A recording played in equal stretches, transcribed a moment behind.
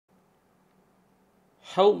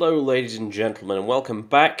Hello ladies and gentlemen, and welcome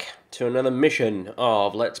back to another mission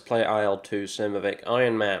of Let's Play IL-2 Sturmovik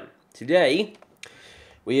Ironman. Today,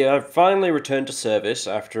 we have finally returned to service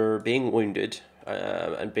after being wounded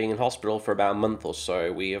and being in hospital for about a month or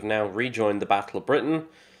so. We have now rejoined the Battle of Britain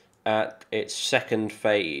at its second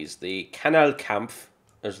phase. The Kanalkampf,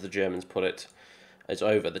 as the Germans put it, is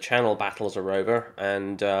over. The Channel battles are over,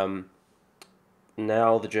 and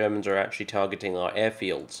now the Germans are actually targeting our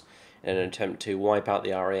airfields in an attempt to wipe out the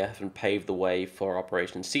RAF and pave the way for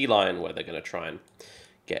Operation Sea Lion, where they're going to try and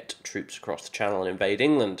get troops across the Channel and invade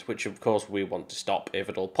England, which of course we want to stop if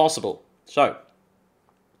at all possible. So,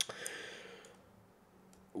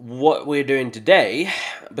 what we're doing today,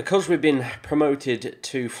 because we've been promoted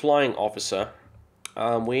to flying officer,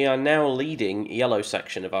 we are now leading Yellow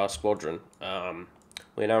Section of our squadron.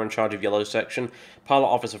 We're now in charge of Yellow Section. Pilot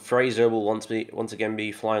Officer Fraser will once again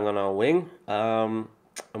be flying on our wing.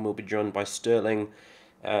 And we'll be joined by Sterling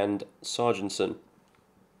and Sargentson.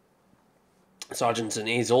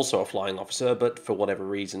 Sargentson is also a flying officer, but for whatever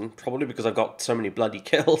reason, probably because I've got so many bloody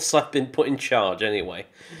kills, I've been put in charge anyway.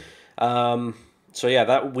 So yeah,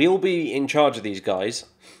 that we'll be in charge of these guys.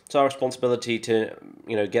 It's our responsibility to,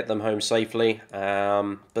 get them home safely.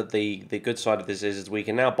 But the good side of this is we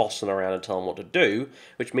can now boss them around and tell them what to do,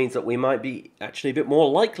 which means that we might be actually a bit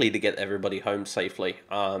more likely to get everybody home safely.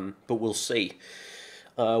 But we'll see.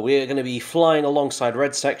 We're going to be flying alongside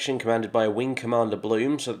Red Section, commanded by Wing Commander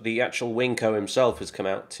Bloom, so the actual Wingco himself has come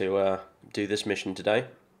out to do this mission today.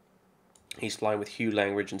 He's flying with Hugh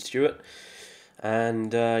Langridge and Stewart.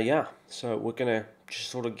 And, yeah, so we're going to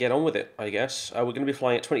just sort of get on with it, I guess. We're going to be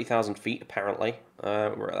flying at 20,000 feet, apparently.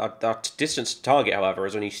 Our distance to target, however,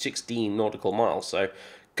 is only 16 nautical miles, so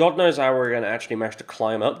God knows how we're going to actually manage to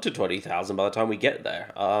climb up to 20,000 by the time we get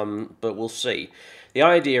there. But we'll see. The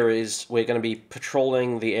idea is we're going to be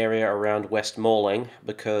patrolling the area around West Malling,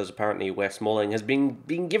 because apparently West Malling has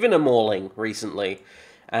been given a mauling recently,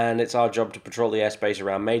 and it's our job to patrol the airspace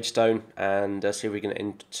around Maidstone and see if we can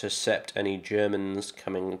intercept any Germans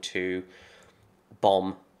coming to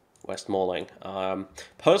bomb West Malling.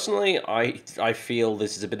 Personally, I feel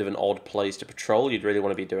this is a bit of an odd place to patrol. You'd really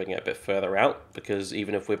want to be doing it a bit further out, because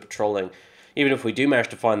even if we're patrolling, even if we do manage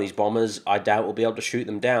to find these bombers, I doubt we'll be able to shoot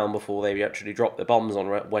them down before they actually drop their bombs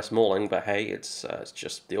on West Malling. But hey, it's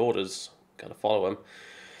just the orders. Gotta follow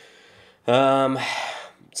them.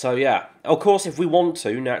 So yeah, of course, if we want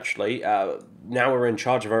to, naturally, now we're in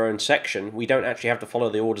charge of our own section, we don't actually have to follow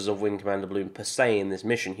the orders of Wing Commander Bloom per se in this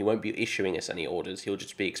mission. He won't be issuing us any orders. He'll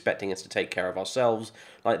just be expecting us to take care of ourselves,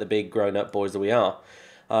 like the big grown-up boys that we are.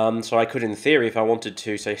 So I could, in theory, if I wanted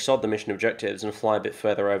to, say, sod the mission objectives and fly a bit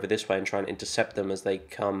further over this way and try and intercept them as they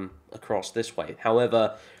come across this way.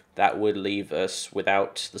 However, that would leave us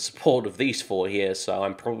without the support of these four here, so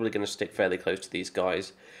I'm probably going to stick fairly close to these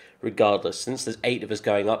guys regardless. Since there's 8 of us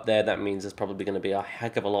going up there, that means there's probably going to be a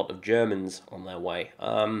heck of a lot of Germans on their way.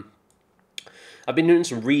 I've been doing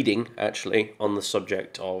some reading, actually, on the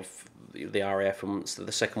subject of the RAF and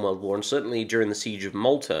the Second World War, and certainly during the Siege of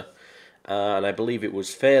Malta. And I believe it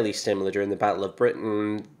was fairly similar during the Battle of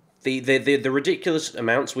Britain. The ridiculous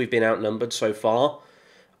amounts we've been outnumbered so far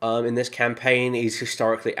in this campaign is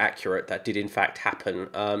historically accurate. That did in fact happen,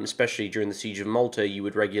 especially during the Siege of Malta. You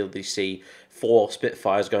would regularly see 4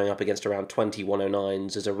 Spitfires going up against around 20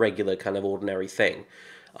 109s as a regular kind of ordinary thing.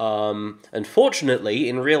 Unfortunately,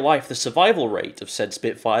 in real life, the survival rate of said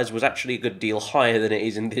Spitfires was actually a good deal higher than it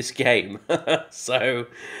is in this game. So,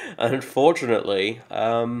 unfortunately,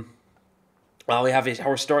 while we have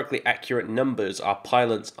historically accurate numbers, our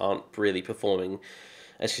pilots aren't really performing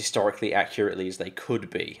as historically accurately as they could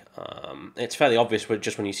be. It's fairly obvious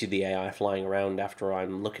just when you see the AI flying around after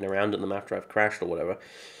I'm looking around at them after I've crashed or whatever.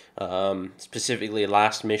 Specifically,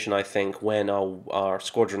 last mission, I think, when our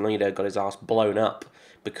squadron leader got his ass blown up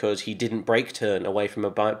because he didn't brake turn away from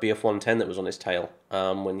a BF-110 that was on his tail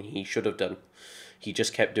when he should have done. He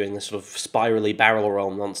just kept doing this sort of spirally barrel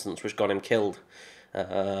roll nonsense, which got him killed.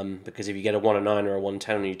 Because if you get a 109 or a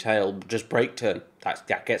 110 on your tail, just brake turn.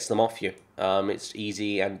 That gets them off you. It's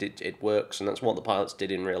easy and it works, and that's what the pilots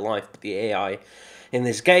did in real life. But the AI in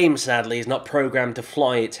this game, sadly, is not programmed to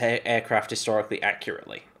fly its aircraft historically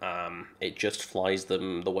accurately. It just flies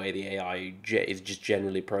them the way the AI is just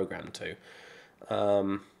generally programmed to.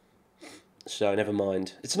 So never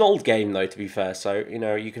mind. It's an old game, though, to be fair, so,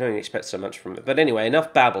 you can only expect so much from it. But anyway,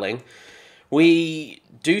 enough babbling. We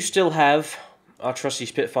do still have our trusty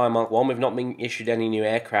Spitfire Mark 1. We've not been issued any new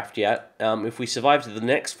aircraft yet. If we survive to the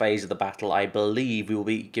next phase of the battle, I believe we will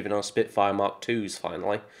be given our Spitfire Mark 2s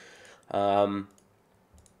finally,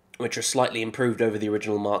 which are slightly improved over the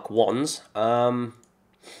original Mark 1s.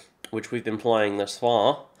 which we've been playing thus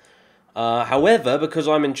far. However, because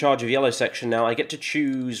I'm in charge of yellow section now, I get to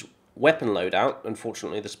choose weapon loadout.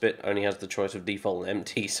 Unfortunately, this bit only has the choice of default and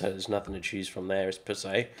empty, so there's nothing to choose from there, per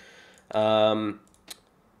se.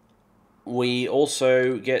 We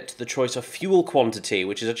also get the choice of fuel quantity,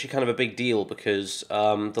 which is actually kind of a big deal, because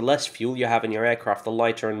the less fuel you have in your aircraft, the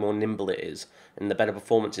lighter and more nimble it is, and the better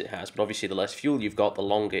performance it has. But obviously, the less fuel you've got,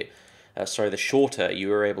 the shorter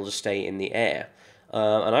you are able to stay in the air.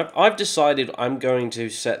 And I've decided I'm going to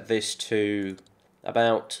set this to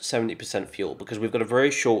about 70% fuel, because we've got a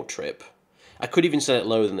very short trip. I could even set it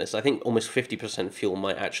lower than this. I think almost 50% fuel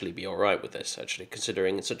might actually be alright with this, actually,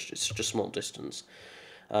 considering it's such a small distance.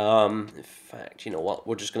 In fact, you know what,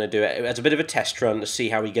 we're just going to do it as a bit of a test run to see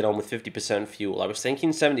how we get on with 50% fuel. I was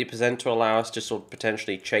thinking 70% to allow us to sort of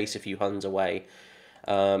potentially chase a few Huns away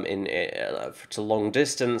to long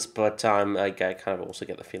distance, but I kind of also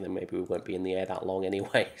get the feeling maybe we won't be in the air that long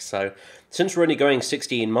anyway. So since we're only going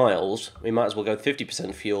 16 miles, we might as well go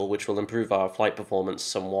 50% fuel, which will improve our flight performance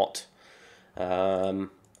somewhat. Yeah,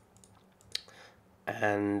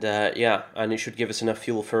 and it should give us enough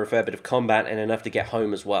fuel for a fair bit of combat and enough to get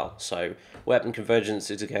home as well. So weapon convergence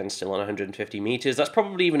is again still on 150 meters. That's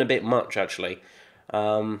probably even a bit much, actually,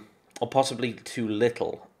 or possibly too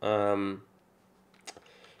little.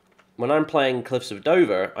 When I'm playing Cliffs of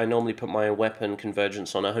Dover, I normally put my weapon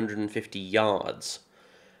convergence on 150 yards,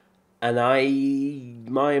 and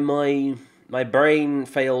my brain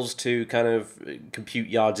fails to kind of compute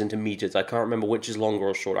yards into meters. I can't remember which is longer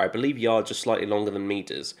or shorter. I believe yards are slightly longer than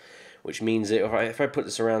meters, which means that if I put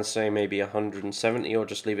this around, say, maybe 170, or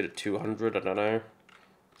just leave it at 200, I don't know.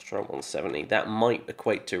 Let's try 170. That might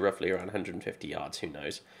equate to roughly around 150 yards, who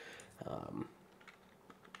knows.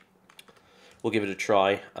 We'll give it a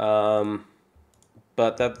try.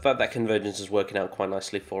 But that convergence is working out quite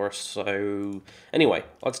nicely for us. So anyway,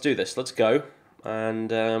 let's do this. Let's go.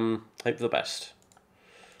 And hope for the best.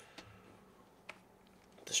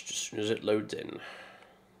 Just as soon as it loads in.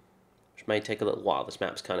 Which may take a little while. This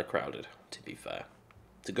map's kind of crowded, to be fair.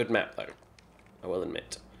 It's a good map, though, I will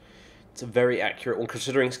admit. It's a very accurate one,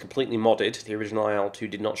 considering it's completely modded. The original IL-2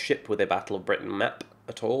 did not ship with a Battle of Britain map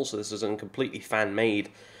at all, so this is a completely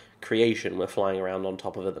fan-made creation we're flying around on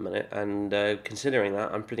top of at the minute, and considering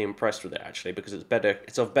that, I'm pretty impressed with it, actually, because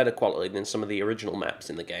it's of better quality than some of the original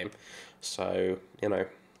maps in the game. So, you know,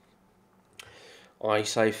 I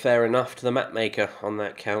say fair enough to the map maker on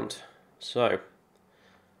that count. So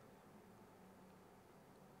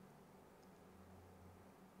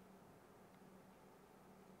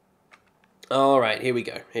alright, here we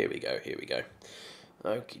go. Okie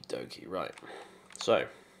dokie, right. So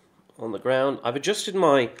on the ground, I've adjusted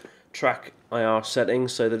my track IR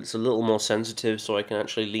settings so that it's a little more sensitive, so I can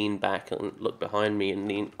actually lean back and look behind me and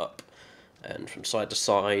lean up and from side to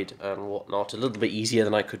side and whatnot, a little bit easier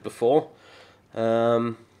than I could before.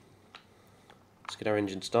 Let's get our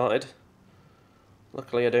engine started.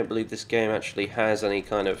 Luckily, I don't believe this game actually has any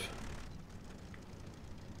kind of...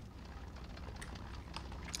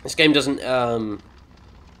 This game doesn't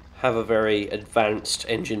have a very advanced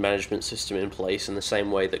engine management system in place in the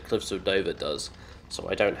same way that Cliffs of Dover does, so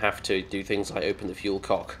I don't have to do things like open the fuel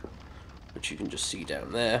cock, which you can just see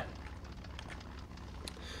down there,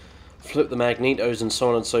 flip the magnetos and so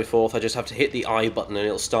on and so forth. I just have to hit the I button and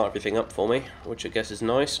it'll start everything up for me, which I guess is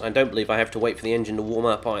nice. I don't believe I have to wait for the engine to warm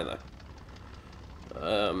up either.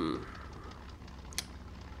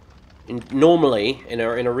 Normally, in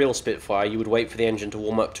a real Spitfire, you would wait for the engine to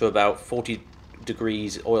warm up to about 40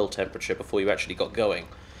 degrees oil temperature before you actually got going.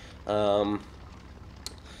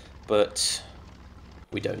 But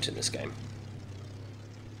we don't in this game.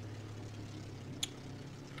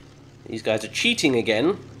 These guys are cheating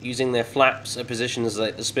again, using their flaps at positions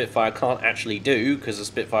that the Spitfire can't actually do, because the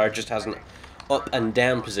Spitfire just has an up and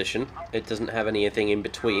down position. It doesn't have anything in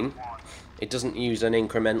between. It doesn't use an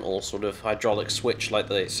incremental sort of hydraulic switch like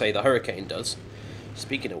they say the Hurricane does.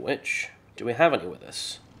 Speaking of which, do we have any with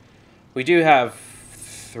us? We do have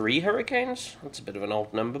 3 Hurricanes. That's a bit of an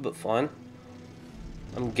odd number, but fine.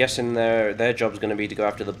 I'm guessing their job's going to be to go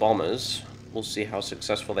after the bombers. We'll see how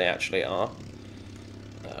successful they actually are.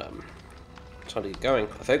 Time to get going,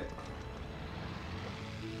 I think.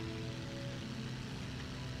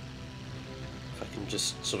 If I can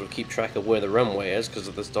just sort of keep track of where the runway is because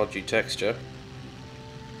of this dodgy texture.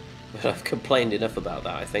 But I've complained enough about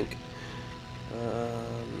that, I think.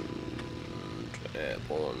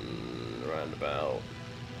 Airborne roundabout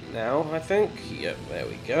now, I think. Yep, there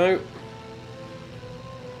we go.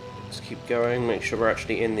 Let's keep going, make sure we're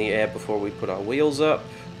actually in the air before we put our wheels up.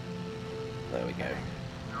 There we go.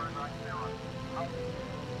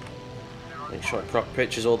 Make sure our prop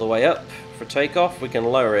pitch is all the way up for takeoff. We can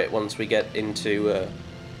lower it once we get into a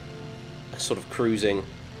sort of cruising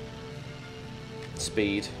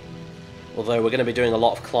speed. Although we're going to be doing a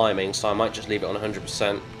lot of climbing, so I might just leave it on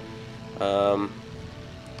 100%.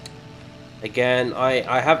 Again,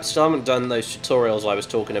 I still haven't done those tutorials I was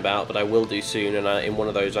talking about, but I will do soon, and in one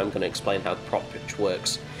of those I'm going to explain how the prop pitch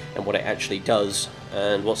works and what it actually does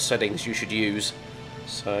and what settings you should use.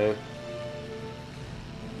 So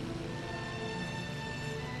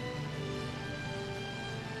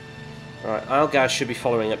alright, Irongas should be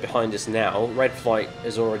following up behind us now. Red flight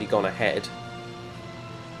has already gone ahead.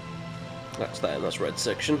 That's that, and that's red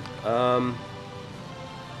section. I'm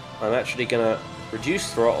actually going to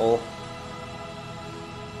reduce throttle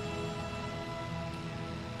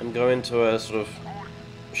and go into a sort of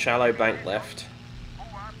shallow bank left.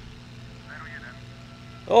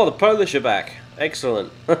 Oh, the Polish are back.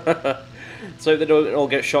 Excellent. So they don't all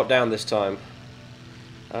get shot down this time.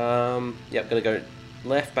 Yep, going to go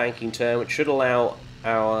left banking turn, which should allow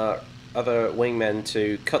our other wingmen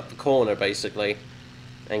to cut the corner, basically,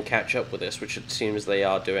 and catch up with us, which it seems they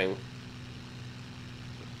are doing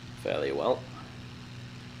fairly well.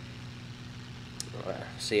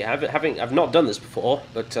 See, I've not done this before,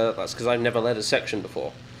 but that's because I've never led a section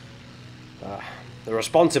before. The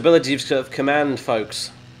responsibilities of command,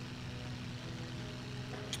 folks.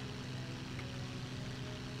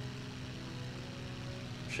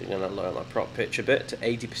 Actually, going to lower my prop pitch a bit to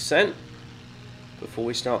 80% before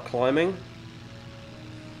we start climbing.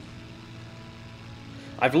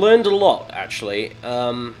 I've learned a lot, actually.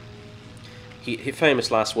 His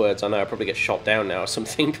famous last words, I know I'll probably get shot down now or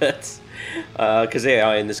something, but because the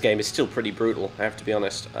AI in this game is still pretty brutal, I have to be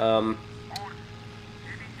honest. But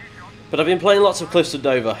I've been playing lots of Cliffs of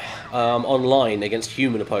Dover online against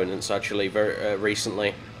human opponents, actually, very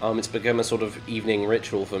recently. It's become a sort of evening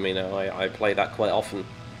ritual for me now. I play that quite often.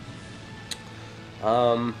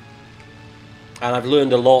 And I've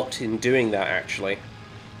learned a lot in doing that, actually.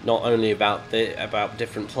 Not only about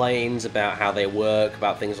different planes, about how they work,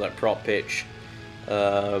 about things like prop pitch,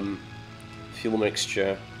 fuel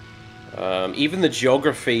mixture, even the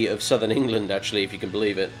geography of southern England, actually, if you can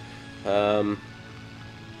believe it.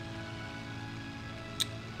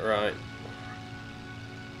 Right.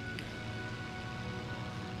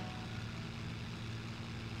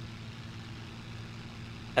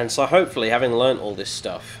 And so hopefully, having learnt all this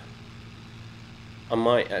stuff, I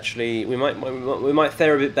might actually, we might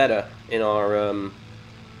fare a bit better in our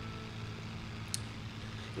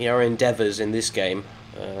endeavours in this game.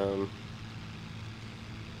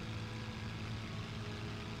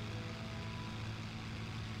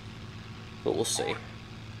 But we'll see.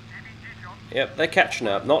 Yep, they're catching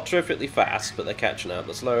up. Not terrifically fast, but they're catching up.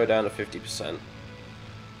 Let's lower down to 50%.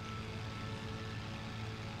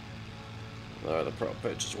 Lower the prop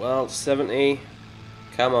pitch as well. 70.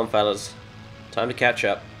 Come on, fellas. Time to catch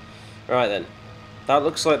up. Right then. That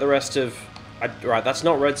looks like the rest of... right, that's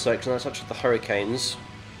not red section, that's actually the Hurricanes.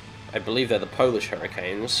 I believe they're the Polish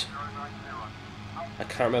Hurricanes. I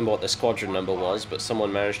can't remember what their squadron number was, but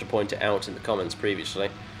someone managed to point it out in the comments previously.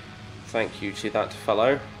 Thank you to that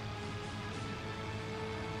fellow.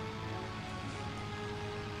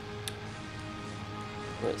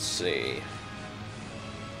 Let's see.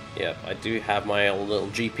 Yep, I do have my old little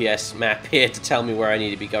GPS map here to tell me where I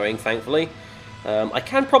need to be going, thankfully. I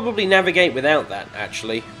can probably navigate without that,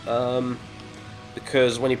 actually,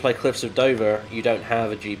 because when you play Cliffs of Dover, you don't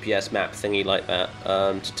have a GPS map thingy like that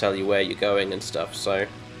to tell you where you're going and stuff, so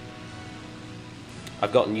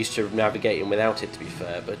I've gotten used to navigating without it, to be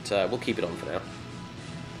fair, but we'll keep it on for now.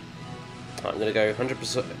 I'm going to go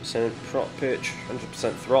 100% prop pitch,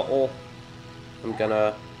 100% throttle. I'm going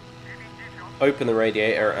to open the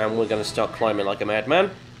radiator and we're going to start climbing like a madman.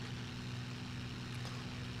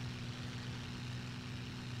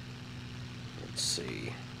 Let's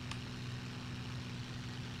see.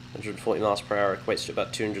 140 miles per hour equates to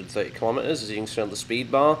about 230 kilometers, as you can see on the speed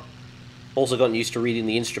bar. Also gotten used to reading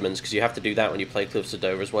the instruments, because you have to do that when you play Cliffs of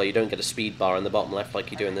Dover as well. You don't get a speed bar in the bottom left like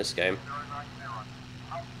you do in this game.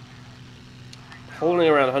 Holding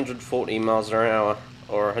around 140 miles an hour,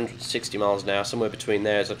 or 160 miles an hour, somewhere between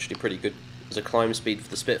there is actually pretty good as a climb speed for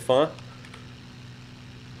the Spitfire.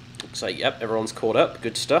 Looks like, yep, everyone's caught up,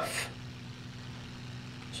 good stuff.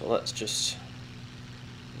 So let's just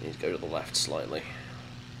need to go to the left slightly.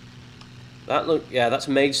 That look, yeah, that's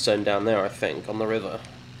Maidstone down there, I think, on the river.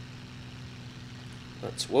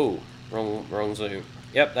 That's, whoa, wrong zoom.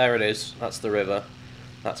 Yep, there it is, that's the river.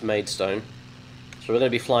 That's Maidstone. So we're going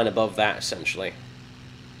to be flying above that, essentially.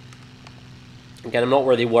 Again, I'm not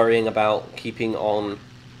really worrying about keeping on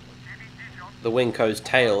the Winco's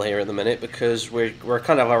tail here at the minute because we're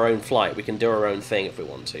kind of our own flight. We can do our own thing if we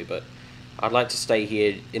want to, but I'd like to stay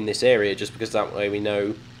here in this area just because that way we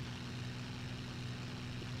know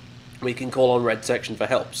we can call on Red Section for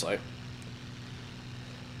help. So,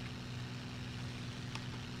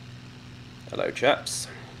 hello, chaps.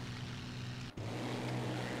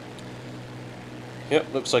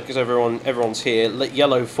 Yep, looks like everyone's here.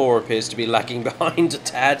 Yellow 4 appears to be lagging behind a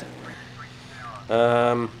tad.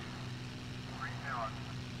 What's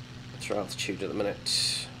our altitude at the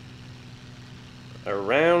minute?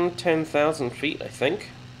 Around 10,000 feet, I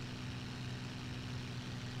think.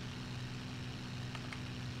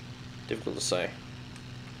 Difficult to say.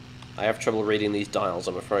 I have trouble reading these dials,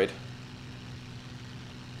 I'm afraid.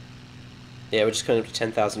 Yeah, we're just going up to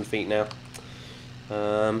 10,000 feet now.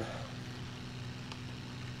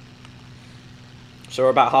 So we're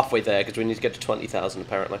about halfway there because we need to get to 20,000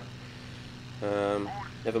 apparently.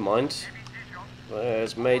 Never mind.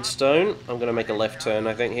 There's Maidstone. I'm going to make a left turn,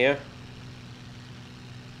 I think, here.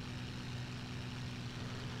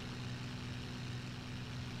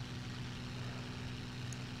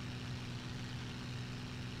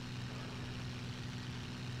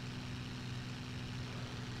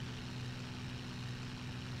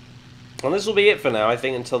 And this will be it for now, I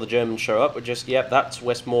think, until the Germans show up. We're just, yep, that's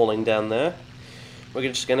Westmoreland down there. We're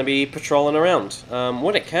just going to be patrolling around.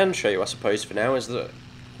 What it can show you, I suppose, for now, is that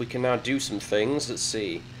we can now do some things. Let's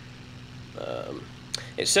see.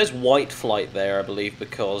 It says white flight there, I believe,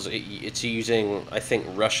 because it's using, I think,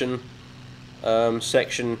 Russian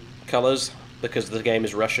section colours, because the game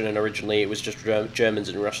is Russian, and originally it was just Germans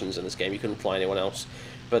and Russians in this game. You couldn't fly anyone else.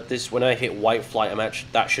 But this, when I hit white flight,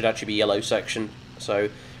 that should actually be yellow section. So,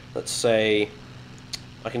 let's say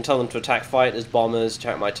I can tell them to attack fighters, bombers,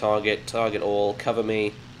 attack my target, target all, cover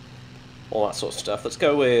me, all that sort of stuff. Let's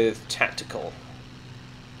go with tactical.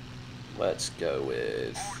 Let's go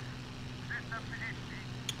with...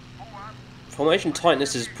 Formation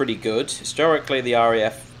tightness is pretty good. Historically, the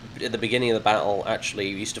RAF, at the beginning of the battle, actually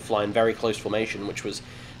used to fly in very close formation, which was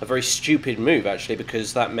a very stupid move, actually,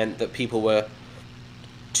 because that meant that people were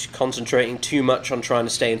concentrating too much on trying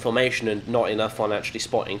to stay in formation and not enough on actually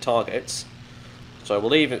spotting targets. So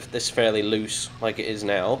we'll leave this fairly loose like it is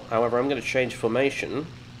now. However, I'm going to change formation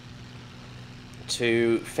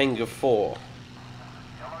to finger 4.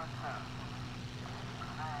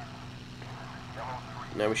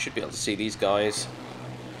 Now we should be able to see these guys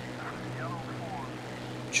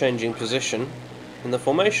changing position in the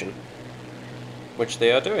formation, which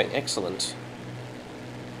they are doing. Excellent.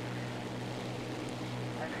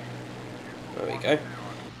 There we go.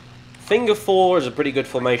 Finger 4 is a pretty good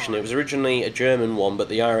formation. It was originally a German one, but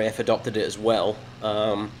the RAF adopted it as well,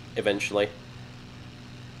 eventually.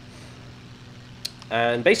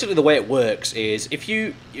 And basically the way it works is, if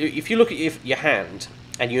you look at your hand,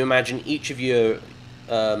 and you imagine each of your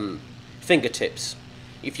fingertips,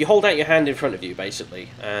 if you hold out your hand in front of you, basically,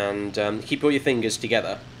 and keep all your fingers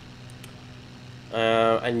together,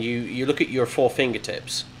 and you look at your 4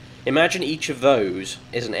 fingertips, imagine each of those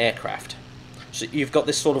is an aircraft. So you've got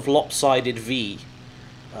this sort of lopsided V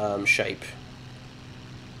shape,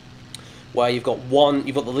 where you've got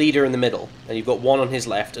the leader in the middle, and you've got 1 on his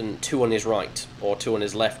left and 2 on his right, or 2 on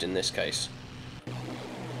his left in this case.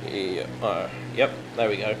 Yeah, yep, there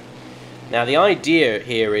we go. Now the idea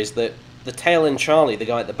here is that the tail end Charlie, the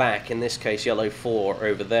guy at the back, in this case yellow 4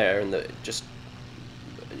 over there, and just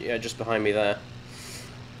behind me there.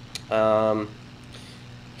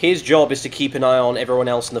 His job is to keep an eye on everyone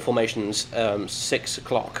else in the formation's 6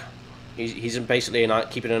 o'clock. He's basically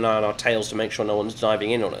keeping an eye on our tails to make sure no one's diving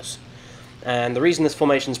in on us. And the reason this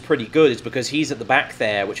formation's pretty good is because he's at the back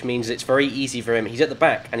there, which means it's very easy for him. He's at the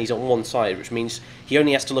back and he's on one side, which means he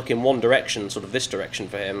only has to look in one direction, sort of this direction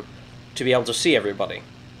for him, to be able to see everybody.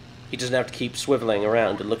 He doesn't have to keep swiveling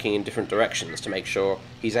around and looking in different directions to make sure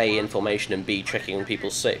he's A, in formation, and B, checking on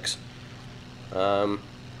people's 6.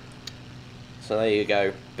 So there you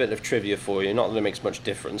go, bit of trivia for you. Not that it makes much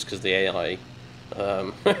difference because the AI,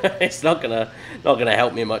 it's not gonna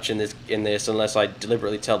help me much in this unless I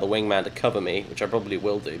deliberately tell the wingman to cover me, which I probably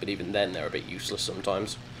will do. But even then, they're a bit useless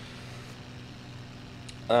sometimes.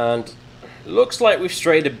 And looks like we've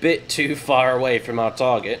strayed a bit too far away from our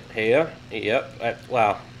target here. Yep.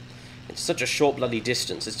 Wow, it's such a short bloody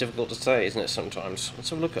distance. It's difficult to say, isn't it? Sometimes.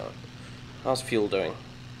 Let's have a look at it. How's fuel doing?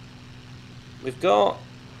 We've got,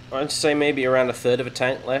 I'd say maybe around a third of a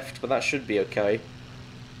tank left, but that should be okay.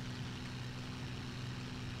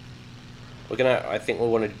 I think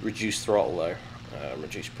we'll want to reduce throttle though.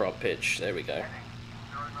 Reduce prop pitch, there we go.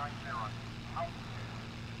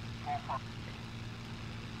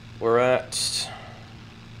 We're at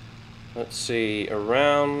Let's see,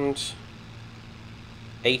 around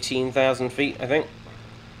 18,000 feet, I think.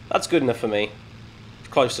 That's good enough for me.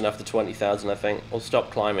 Close enough to 20,000, I think. We'll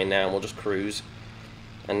stop climbing now and we'll just cruise.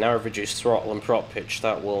 And now I've reduced throttle and prop pitch.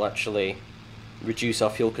 That will actually reduce our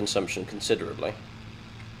fuel consumption considerably.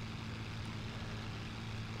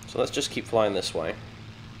 So let's just keep flying this way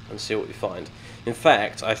and see what we find. In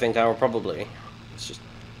fact, I think I will probably...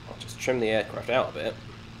 I'll just trim the aircraft out a bit.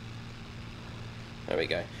 There we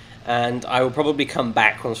go. And I will probably come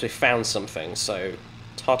back once we've found something, so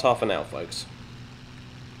ta-ta for now, folks.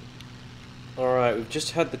 Alright, we've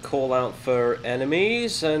just had the call out for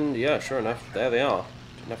enemies, and yeah, sure enough, there they are.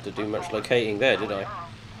 Didn't have to do much locating there, did I?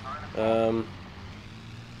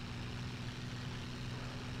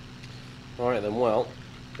 Alright then, well,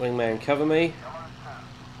 wingman cover me.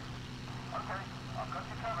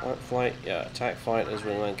 Fight, flight, yeah, attack fighters,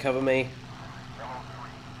 wingman cover me.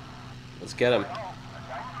 Let's get him.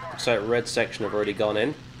 Looks like red section have already gone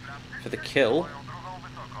in for the kill.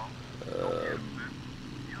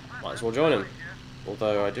 Might as well join him.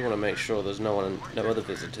 Although I do want to make sure there's no other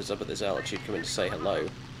visitors up at this altitude coming to say hello.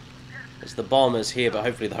 There's the bombers here, but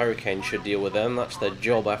hopefully the Hurricane should deal with them. That's their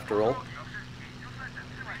job after all.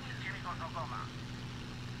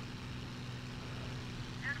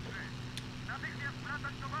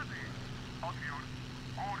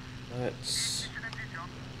 Let's...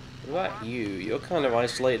 What about you? You're kind of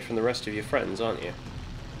isolated from the rest of your friends, aren't you?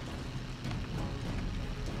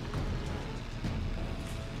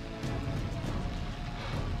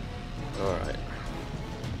 Alright.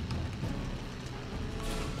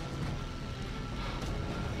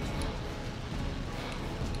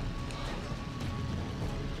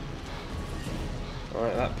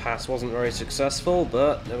 Alright, that pass wasn't very successful,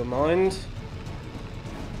 but never mind.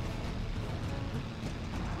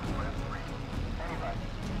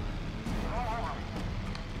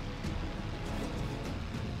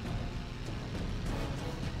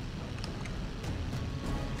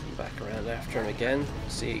 Back around after him again.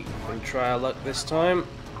 See if we can try our luck this time.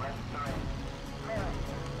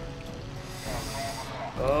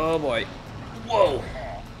 Oh boy. Whoa!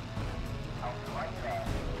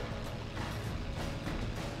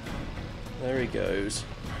 There he goes.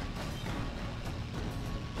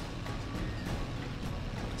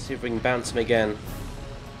 See if we can bounce him again.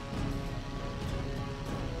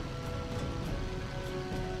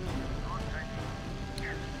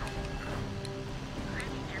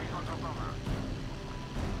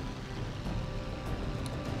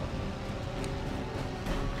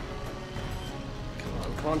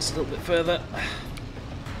 Come on, just a little bit further.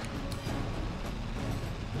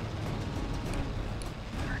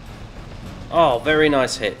 Oh, very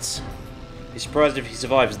nice hits. Be surprised if he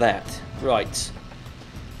survives that. Right.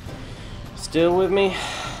 Still with me?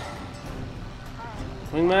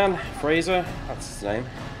 Wingman? Fraser? That's his name.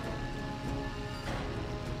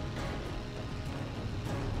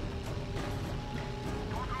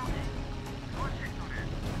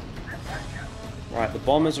 Right, the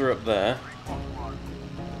bombers are up there.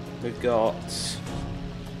 We've got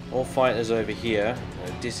all fighters over here.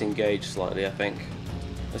 Disengaged slightly, I think.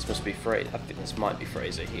 This must be Fraser. I think this might be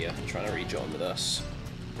Fraser here, trying to rejoin with us.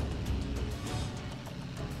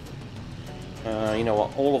 You know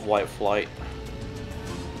what? All of White Flight.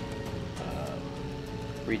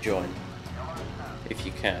 Rejoin, if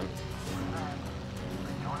you can.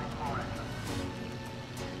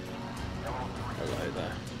 Hello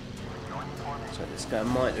there. So this guy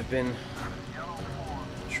might have been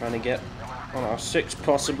trying to get on our 6,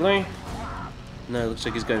 possibly. No, looks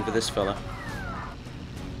like he's going for this fella.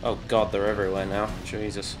 Oh god, they're everywhere now.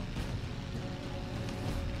 Jesus.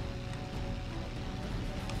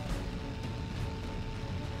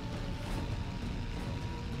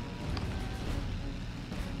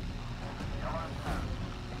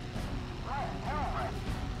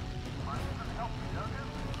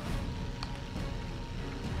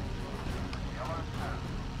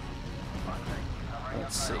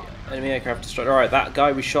 Let's see. Enemy aircraft destroyed. Alright, that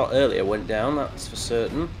guy we shot earlier went down, that's for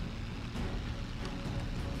certain.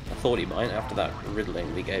 Thought he might after that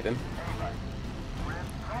riddling we gave him.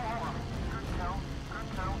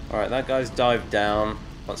 Alright, that guy's dived down.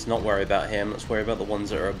 Let's not worry about him. Let's worry about the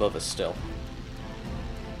ones that are above us still.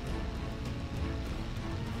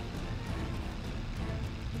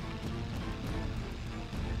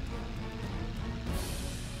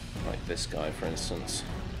 Like this guy, for instance.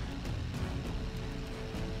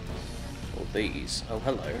 Or these. Oh,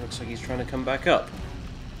 hello. Looks like he's trying to come back up.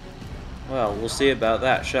 Well, we'll see about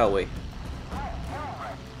that, shall we?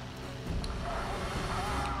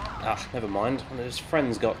 Ah, never mind. One of his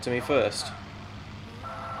friends got to me first.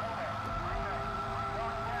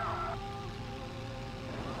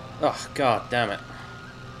 Oh, god damn it.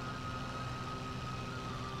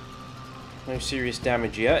 No serious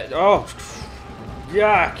damage yet. Oh,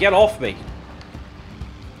 yeah, get off me.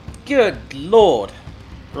 Good lord.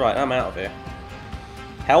 Right, I'm out of here.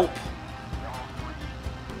 Help.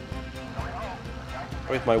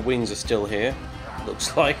 Both my wings are still here.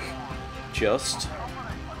 Looks like. Just.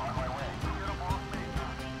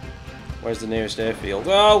 Where's the nearest airfield?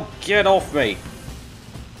 Oh, get off me.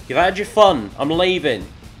 You've had your fun. I'm leaving.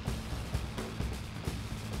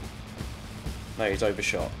 No, he's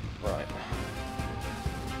overshot. Right.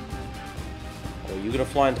 Oh, are you going to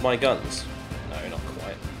fly into my guns? No, not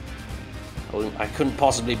quite. I couldn't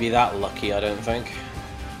possibly be that lucky, I don't think.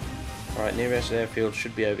 Alright, nearest airfield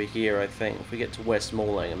should be over here, I think. If we get to West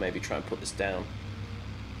Malling and maybe try and put this down.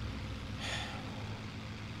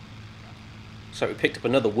 So we picked up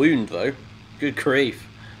another wound, though. Good grief.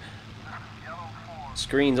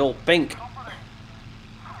 Screen's all pink.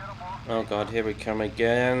 Oh god, here we come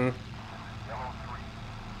again.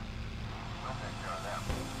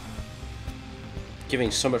 Giving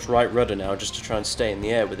so much right rudder now just to try and stay in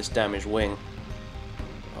the air with this damaged wing.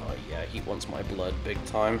 Oh yeah, he wants my blood big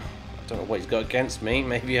time. I don't know what he's got against me.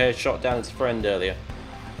 Maybe I shot down his friend earlier.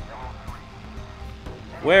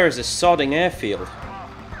 Where is this sodding airfield?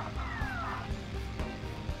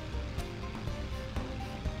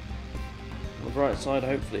 On the bright side,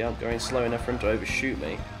 hopefully I'm going slow enough for him to overshoot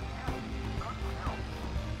me.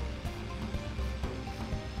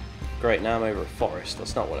 Great, now I'm over a forest.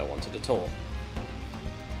 That's not what I wanted at all.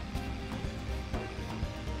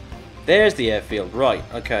 There's the airfield, right,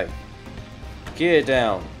 okay. Gear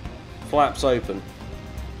down. Flaps open.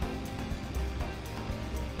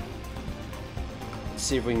 Let's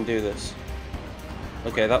see if we can do this.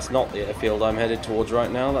 Okay, that's not the airfield I'm headed towards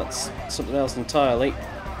right now. That's something else entirely.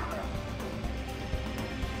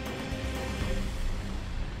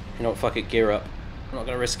 You know what, fuck it, gear up. I'm not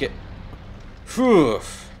gonna risk it. Phew.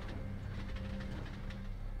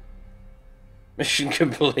 Mission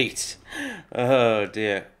complete. Oh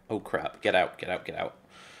dear. Oh crap, get out, get out, get out.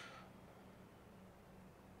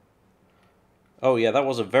 Oh yeah, that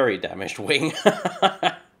was a very damaged wing.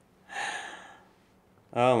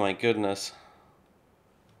 Oh my goodness.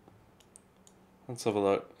 Let's have a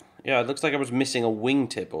look. Yeah, it looks like I was missing a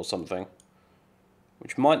wingtip or something.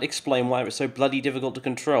 Which might explain why it was so bloody difficult to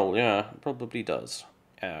control. Yeah, it probably does.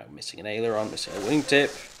 Yeah, missing an aileron, missing a wingtip.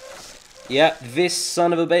 Yeah, this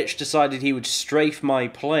son of a bitch decided he would strafe my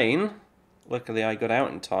plane. Luckily I got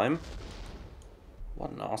out in time.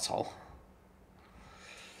 What an arsehole.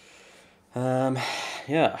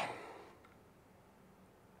 Yeah.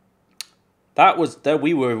 That was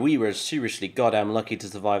we were seriously goddamn lucky to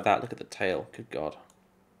survive that. Look at the tail. Good god.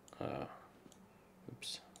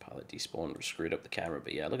 Oops. Pilot despawned, screwed up the camera,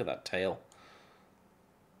 but yeah, look at that tail.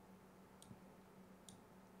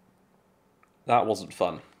 That wasn't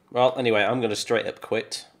fun. Well, anyway, I'm gonna straight up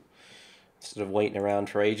quit. Instead of waiting around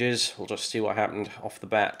for ages, we'll just see what happened off the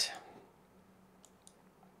bat.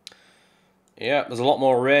 Yeah, there's a lot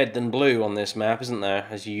more red than blue on this map, isn't there,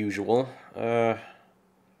 as usual.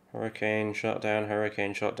 Hurricane shot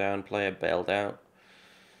down, player bailed out.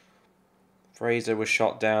 Fraser was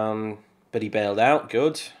shot down, but he bailed out,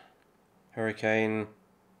 good. Hurricane,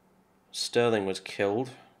 Sterling was killed.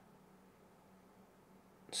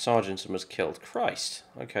 Sargentson was killed. Christ.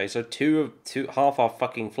 Okay, so half our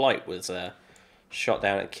fucking flight was shot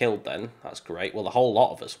down and killed then. That's great. Well, the whole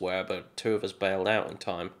lot of us were, but 2 of us bailed out in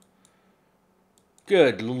time.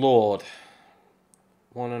 Good lord.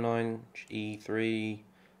 109, E3,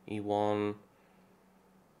 E1.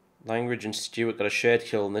 Langridge and Stewart got a shared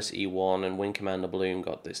kill in this E1, and Wing Commander Bloom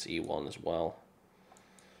got this E1 as well.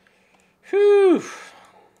 Whew.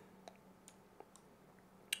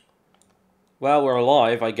 Well, we're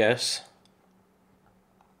alive, I guess.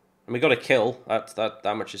 And we got a kill.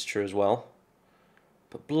 That much is true as well.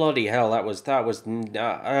 But bloody hell, that was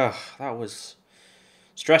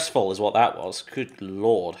stressful, is what that was. Good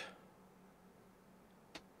lord.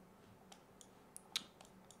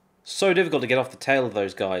 So difficult to get off the tail of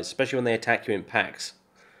those guys, especially when they attack you in packs.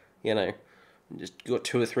 You know, just got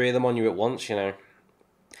 2 or 3 of them on you at once. You know.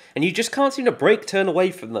 And you just can't seem to turn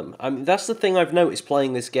away from them. I mean, that's the thing I've noticed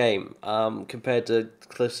playing this game, compared to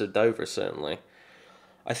Cliffs of Dover, certainly.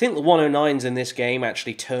 I think the 109s in this game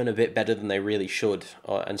actually turn a bit better than they really should,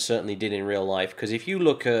 and certainly did in real life. Because if you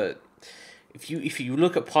look at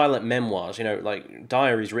pilot memoirs, you know, like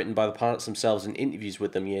diaries written by the pilots themselves and interviews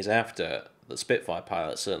with them years after, the Spitfire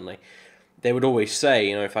pilots certainly, they would always say,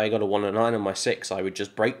 you know, if I got a 109 on my 6, I would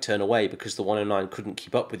just turn away because the 109 couldn't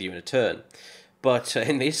keep up with you in a turn. But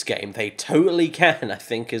in this game, they totally can, I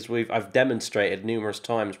think, as I've demonstrated numerous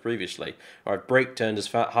times previously. Or I've brake turned as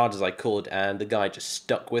hard as I could, and the guy just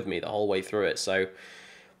stuck with me the whole way through it. So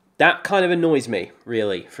that kind of annoys me,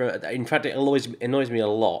 really. In fact, it annoys me a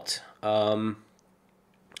lot. But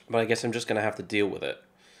I guess I'm just going to have to deal with it.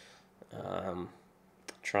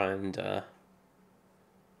 Try and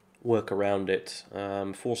work around it.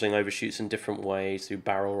 Forcing overshoots in different ways through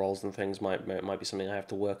barrel rolls and things might be something I have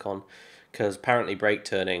to work on, because apparently brake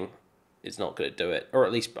turning is not going to do it, or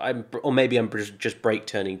at least maybe I'm just brake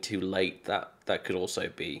turning too late. That could also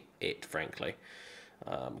be it, frankly,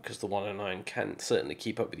 because the 109 can certainly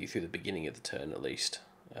keep up with you through the beginning of the turn at least,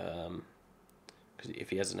 because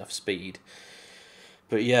if he has enough speed.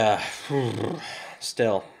 But yeah,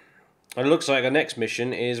 still. It looks like our next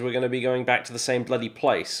mission is we're going to be going back to the same bloody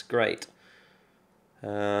place. Great.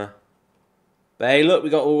 But hey, look, we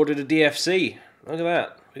got ordered a DFC. Look at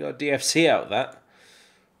that. We got a DFC out of that.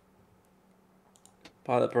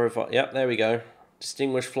 Pilot profile. Yep, there we go.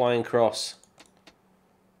 Distinguished Flying Cross.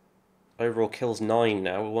 Overall kills 9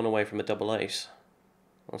 now. We're 1 away from a double ace.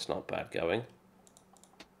 That's not bad going.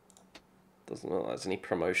 Doesn't look like there's any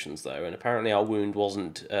promotions though, and apparently our wound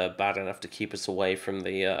wasn't bad enough to keep us away from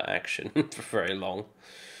the action for very long.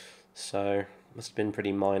 So, must have been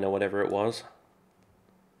pretty minor, whatever it was.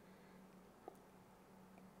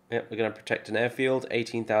 Yep, we're going to protect an airfield,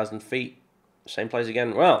 18,000 feet. Same place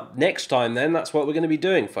again. Well, next time then, that's what we're going to be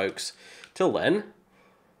doing, folks. Till then,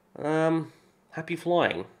 happy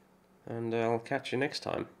flying, and I'll catch you next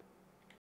time.